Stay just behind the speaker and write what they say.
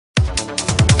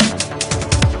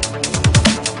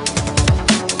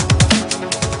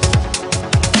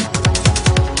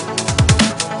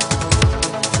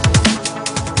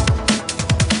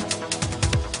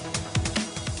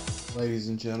Ladies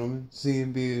and gentlemen,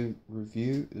 C&B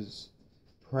Review is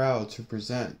proud to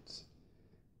present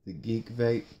the Geek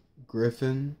Vape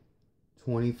Griffin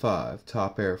 25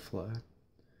 Top Airflow.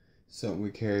 Something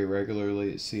we carry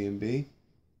regularly at C&B.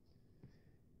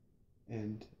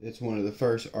 And it's one of the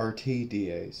first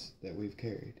RTDAs that we've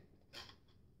carried.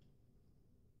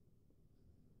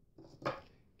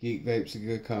 Geek Vape's a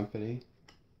good company.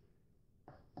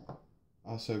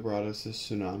 Also brought us this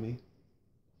Tsunami.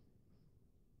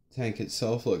 Tank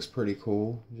itself looks pretty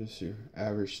cool, just your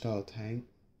average style tank.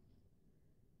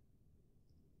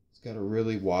 It's got a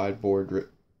really wide bore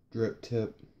drip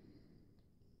tip.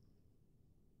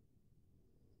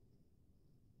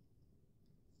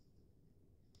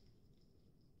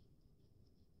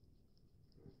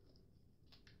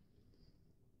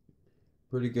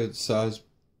 Pretty good size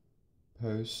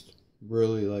post.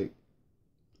 Really,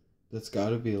 that's got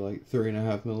to be like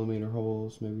 3.5mm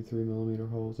holes, maybe 3mm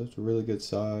holes. That's a really good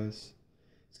size.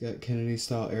 It's got Kennedy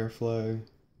style airflow.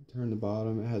 Turn the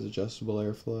bottom, it has adjustable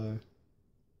airflow.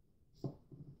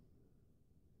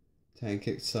 Tank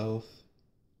itself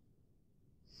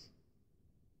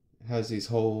has these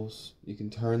holes. You can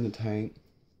turn the tank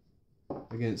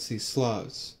against these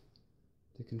slots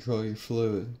to control your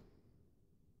fluid.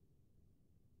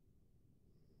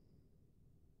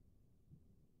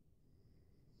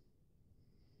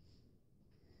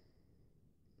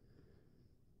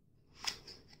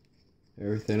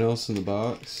 Everything else in the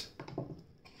box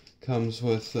comes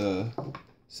with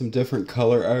some different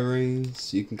color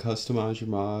O-rings. You can customize your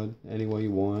mod any way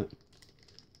you want.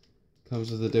 It comes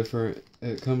with a different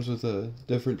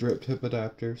drip tip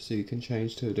adapter, so you can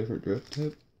change to a different drip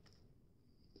tip.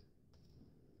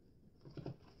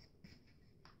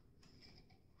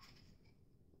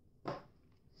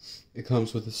 It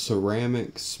comes with a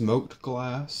ceramic smoked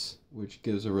glass, which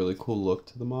gives a really cool look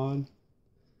to the mod.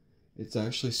 It's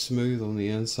actually smooth on the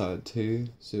inside too,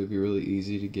 so it'd be really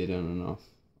easy to get on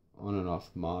and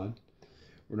off the mod.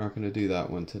 We're not going to do that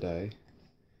one today.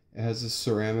 It has a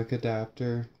ceramic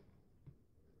adapter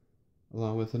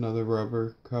along with another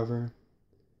rubber cover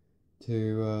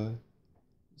to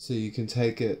so you can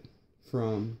take it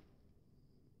from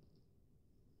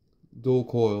dual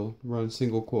coil, run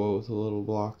single coil with a little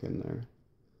block in there.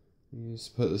 You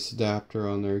just put this adapter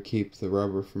on there, keep the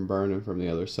rubber from burning from the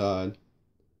other side.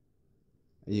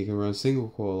 And you can run single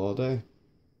coil all day.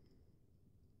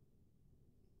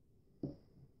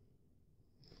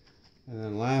 And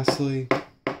then lastly,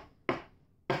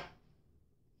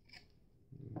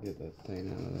 get that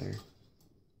thing out of there.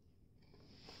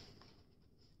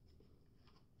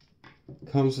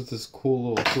 Comes with this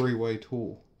cool little 3-way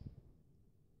tool.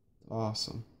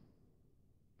 Awesome.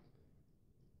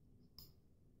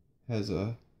 Has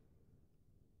a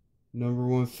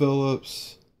 #1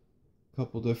 Phillips.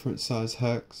 Couple different size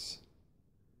hex.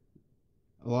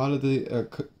 A lot of the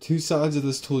two sides of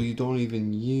this tool you don't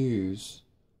even use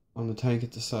on the tank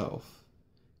itself.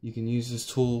 You can use this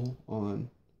tool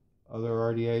on other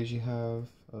RDAs you have,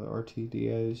 other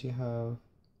RTDAs you have,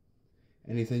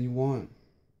 anything you want.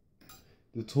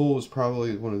 The tool is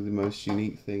probably one of the most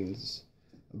unique things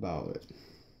about it.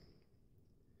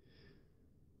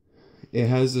 It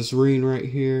has this ring right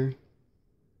here.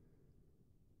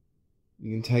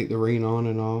 You can take the ring on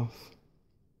and off.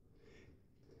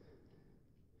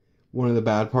 One of the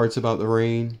bad parts about the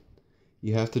ring,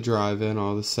 you have to drive in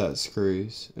all the set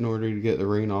screws in order to get the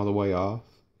ring all the way off.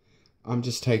 I'm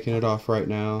just taking it off right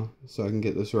now so I can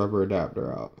get this rubber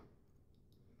adapter out.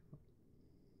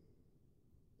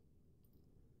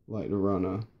 Like to run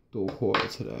a dual coil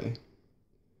today.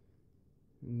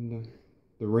 And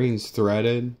the ring's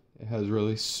threaded. It has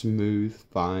really smooth,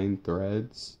 fine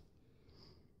threads.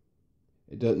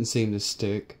 It doesn't seem to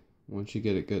stick once you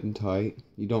get it good and tight.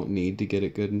 You don't need to get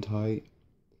it good and tight.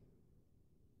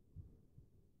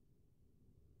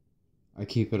 I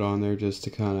keep it on there just to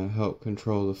kind of help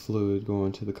control the fluid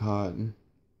going to the cotton,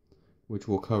 which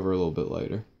we'll cover a little bit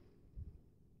later.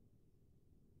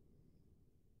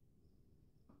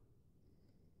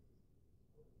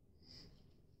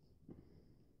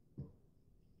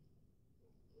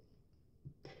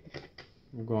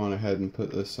 We'll go on ahead and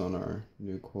put this on our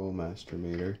new coil master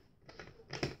meter.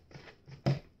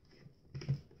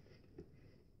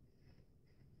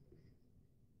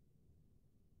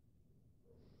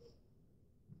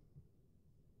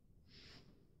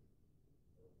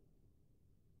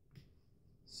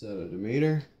 Set it to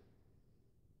meter.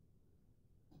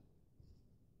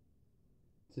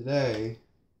 Today,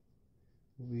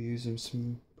 we'll be using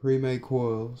some pre-made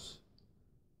coils.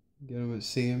 Get them at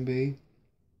C&B.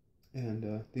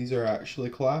 And these are actually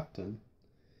Clapton.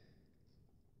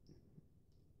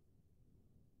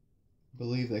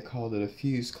 believe they called it a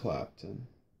fused Clapton.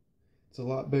 It's a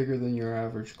lot bigger than your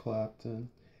average Clapton.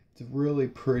 It's a really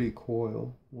pretty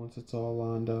coil once it's all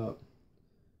lined up.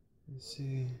 Let's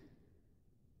see.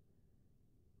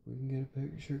 We can get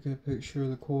a picture of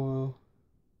the coil.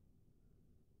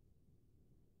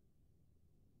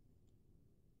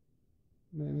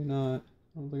 Maybe not.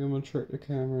 I don't think I'm gonna trick the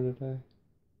camera today.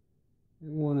 It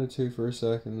wanted to for a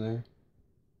second there.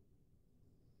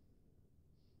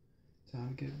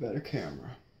 Time to get a better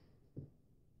camera.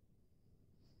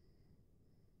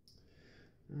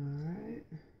 Alright.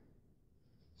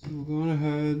 So we're going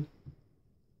ahead.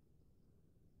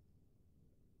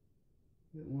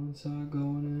 Get one side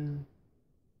going in.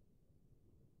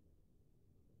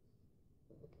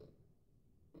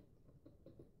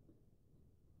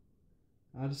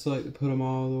 I just like to put it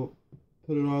all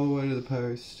the way to the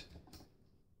post.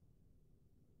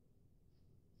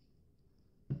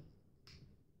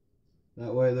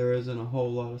 That way there isn't a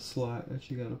whole lot of slack that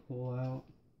you gotta pull out.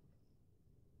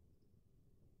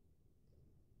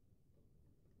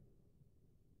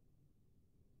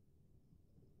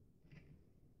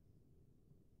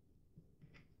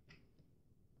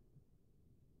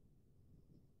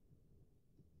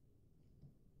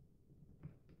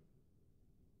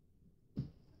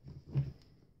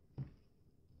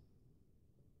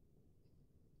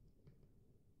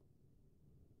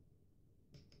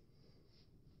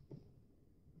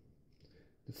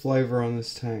 The flavor on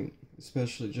this tank,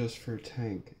 especially just for a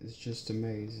tank, is just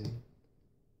amazing.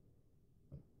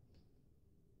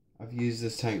 I've used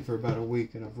this tank for about a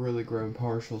week and I've really grown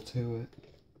partial to it.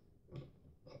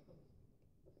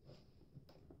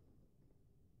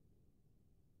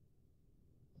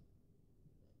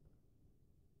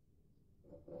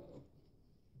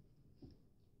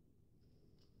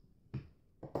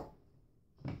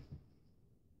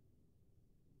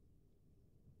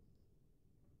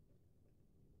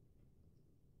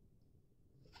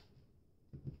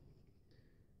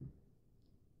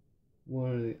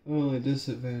 One of the only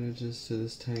disadvantages to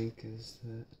this tank is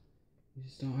that you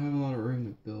just don't have a lot of room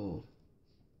to build.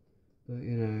 But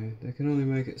you know, they can only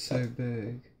make it so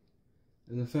big.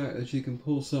 And the fact that you can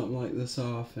pull something like this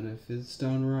off, and if it's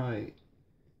done right,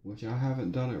 which I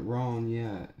haven't done it wrong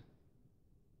yet,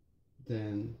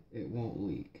 then it won't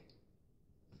leak.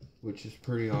 Which is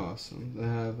pretty awesome. They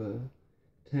have a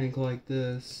tank like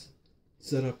this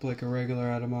set up like a regular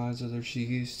atomizer that she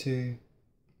used to,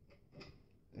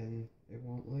 and it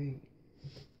won't leak.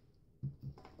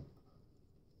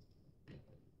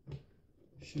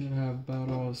 Should have about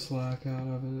all the slack out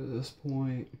of it at this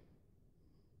point.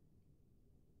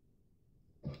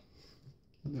 It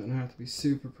doesn't have to be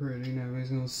super pretty,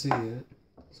 nobody's gonna see it.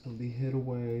 It's gonna be hid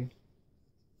away.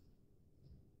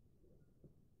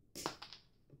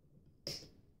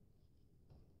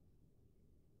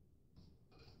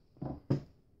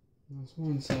 That's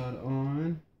one side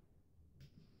on.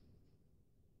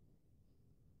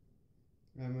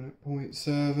 I'm at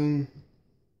 0.7.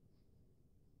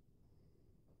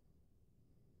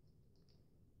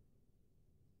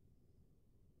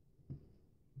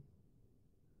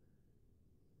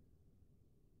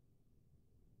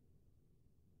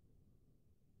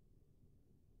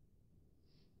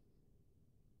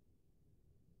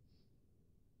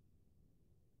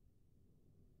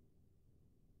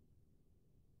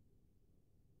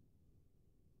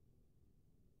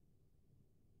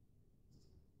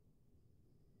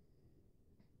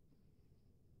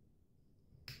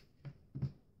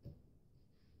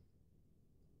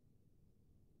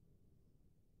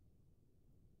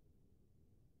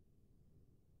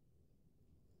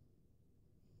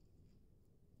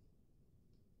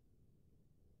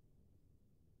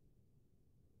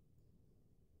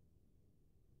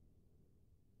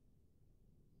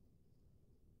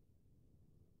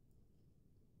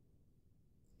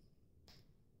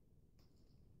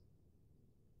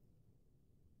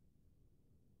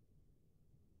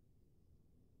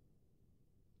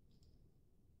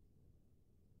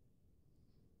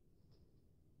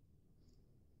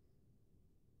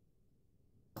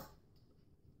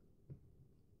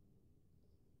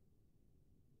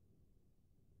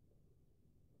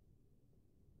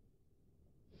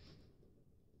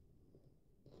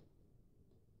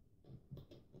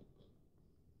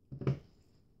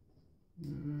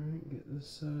 Alright, get this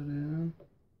side in.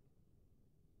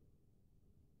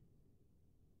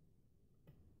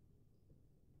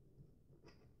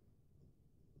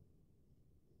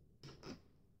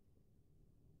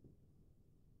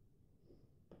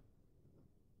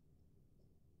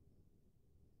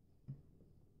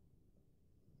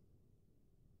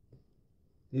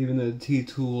 Even though the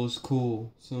T-tool is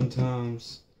cool,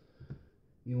 sometimes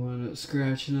you wind up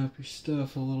scratching up your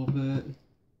stuff a little bit.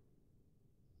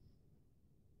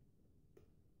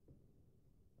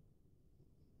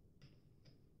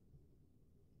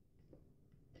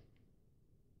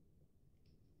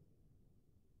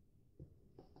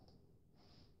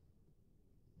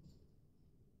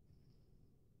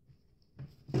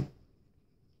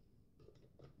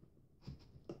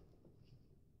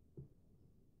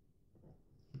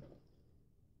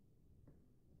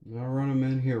 I run them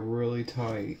in here really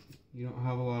tight. You don't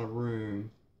have a lot of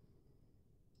room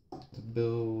to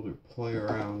build or play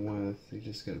around with. You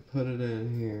just gotta put it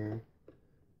in here,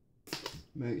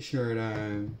 make sure it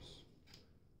aims,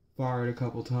 fire it a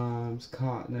couple times,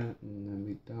 cotton it, and then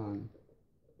be done.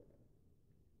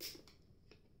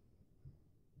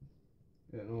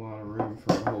 Getting a lot of room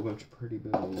for a whole bunch of pretty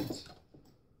builds.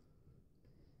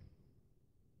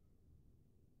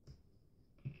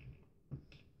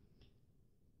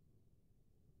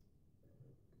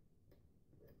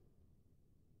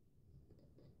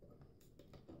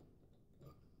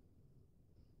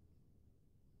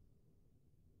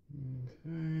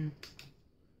 Okay.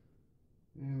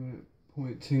 And at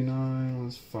 0.29,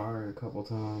 let's fire it a couple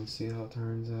times, see how it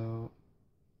turns out.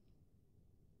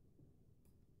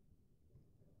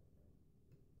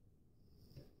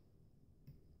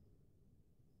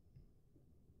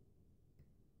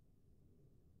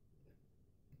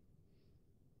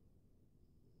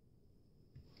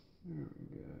 There we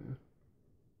go.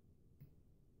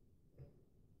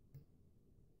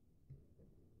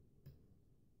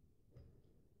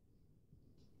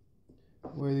 The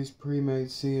way these pre-made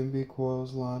C&B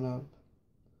coils line up,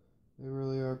 they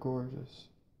really are gorgeous.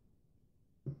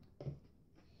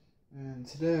 And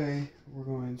today we're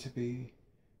going to be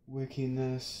wicking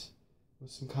this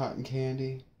with some cotton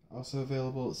candy, also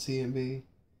available at C&B.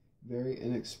 Very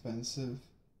inexpensive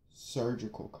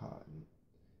surgical cotton.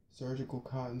 Surgical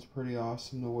cotton's pretty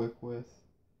awesome to wick with.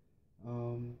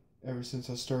 Ever since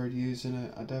I started using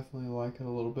it, I definitely like it a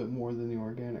little bit more than the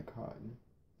organic cotton.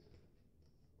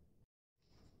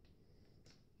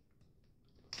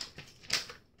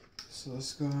 So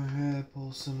let's go ahead,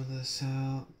 pull some of this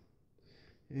out.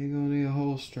 You ain't gonna need a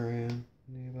whole strand,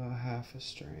 you need about half a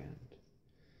strand.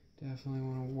 Definitely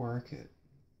want to work it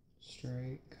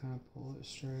straight, kind of pull it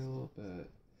straight a little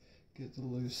bit. Get the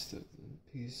loose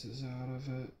pieces out of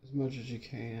it as much as you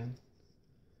can.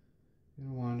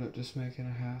 It'll wind up just making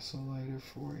a hassle later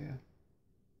for you.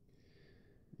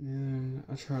 And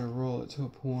I try to roll it to a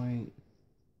point.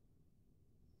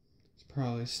 It's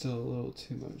probably still a little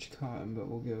too much cotton, but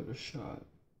we'll give it a shot.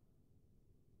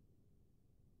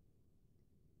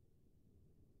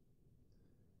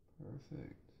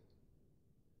 Perfect.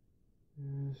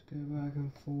 And just go back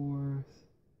and forth.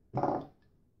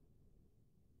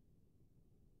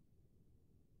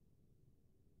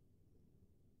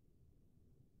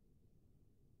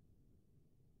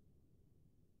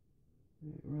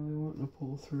 Ain't really wanting to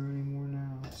pull through anymore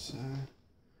now, so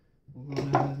we'll go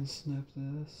ahead and snip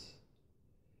this.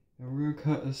 And we're going to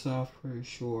cut this off pretty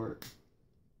short.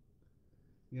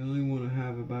 You only want to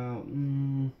have about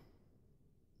 7mm,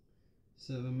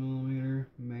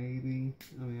 maybe.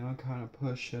 I mean, I'll kind of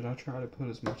push it. I try to put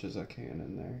as much as I can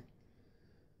in there.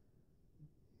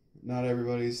 Not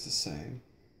everybody's the same.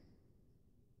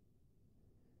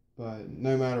 But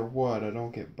no matter what, I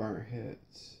don't get burnt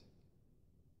hits.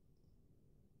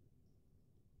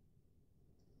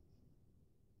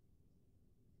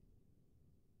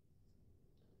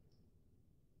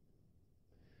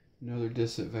 Another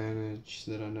disadvantage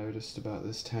that I noticed about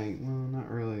this tank, well,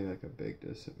 not really like a big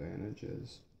disadvantage,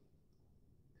 is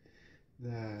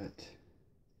that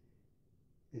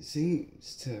it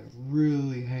seems to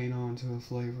really hang on to a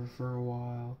flavor for a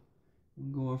while.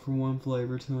 Going from one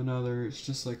flavor to another, it's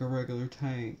just like a regular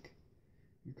tank.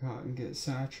 Your cotton gets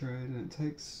saturated and it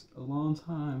takes a long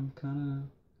time. Kind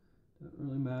of doesn't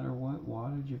really matter what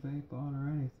wattage you vape on or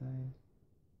anything.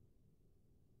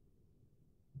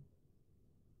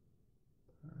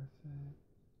 Perfect.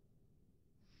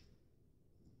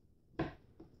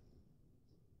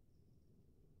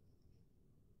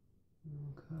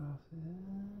 We'll cut off this.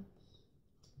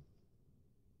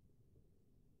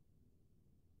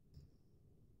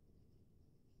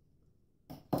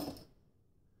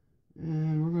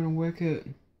 And we're going to wick it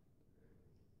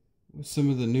with some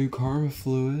of the new Karma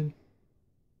fluid.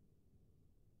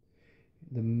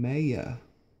 The Maya.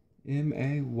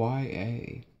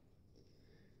 M-A-Y-A.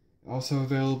 Also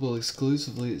available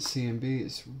exclusively at C&B.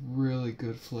 It's really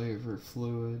good flavor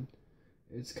fluid.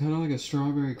 It's kind of like a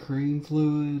strawberry cream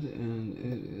fluid, and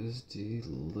it is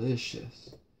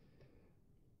delicious.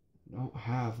 I don't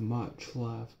have much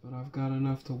left, but I've got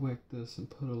enough to wick this and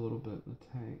put a little bit in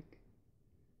the tank.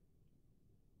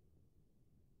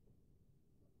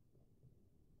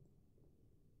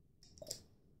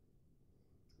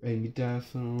 And you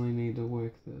definitely need to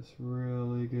wick this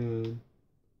really good.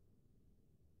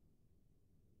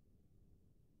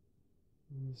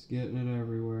 I'm just getting it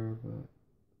everywhere, but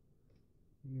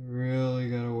you really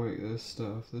gotta wick this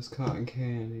stuff. This cotton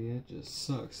candy, it just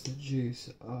sucks the juice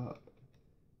up.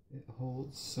 It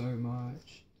holds so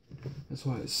much. That's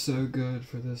why it's so good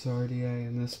for this RDA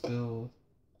and this build.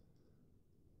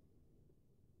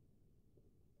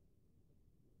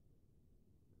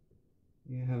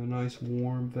 You have a nice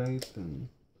warm vape and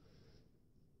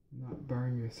not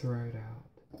burn your throat out.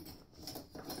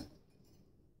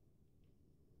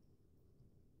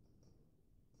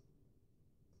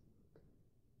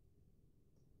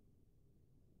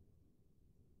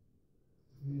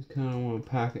 You just kind of want to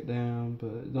pack it down,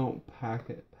 but don't pack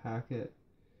it.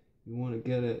 You want to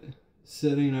get it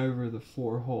sitting over the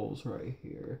 4 holes right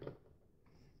here.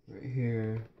 Right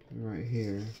here, and right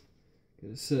here.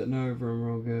 Get it sitting over them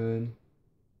real good.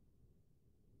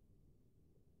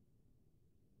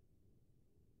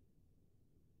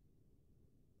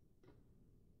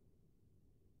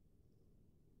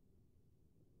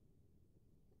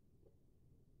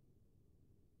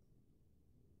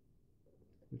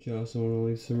 But you also want to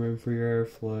leave some room for your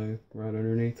airflow right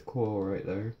underneath the coil right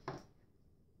there.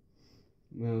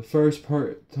 Now the first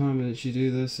time that you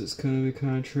do this, it's going to be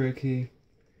kind of tricky.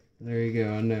 There you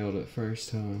go, I nailed it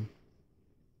first time.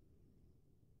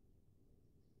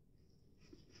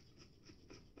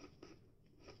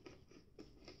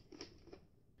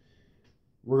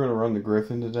 We're going to run the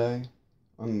Griffin today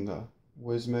on the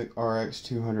Wismic RX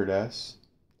 200S,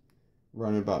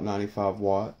 running about 95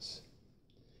 watts.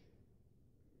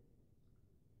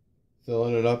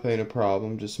 Filling it up ain't a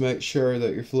problem. Just make sure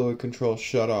that your fluid control's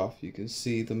shut off. You can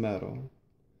see the metal.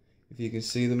 If you can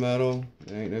see the metal,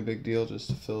 it ain't no big deal just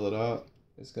to fill it up.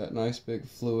 It's got nice big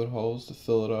fluid holes to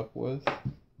fill it up with.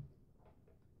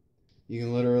 You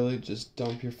can literally just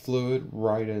dump your fluid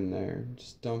right in there.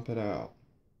 Just dump it out.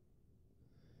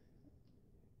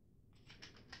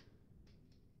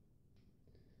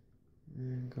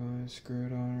 And go ahead and screw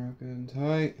it on real good and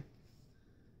tight.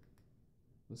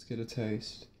 Let's get a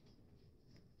taste.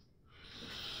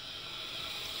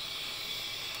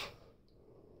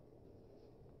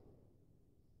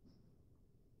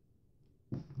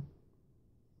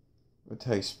 It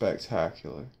tastes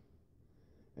spectacular.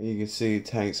 And you can see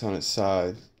tanks on its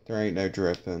side. There ain't no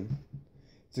dripping.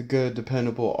 It's a good,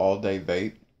 dependable all-day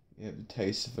vape. You have the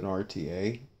taste of an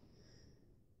RTDA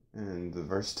and the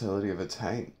versatility of a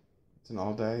tank. It's an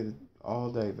all-day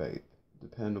vape.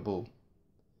 Dependable.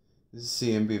 This is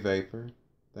C&B Vapor.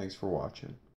 Thanks for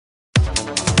watching.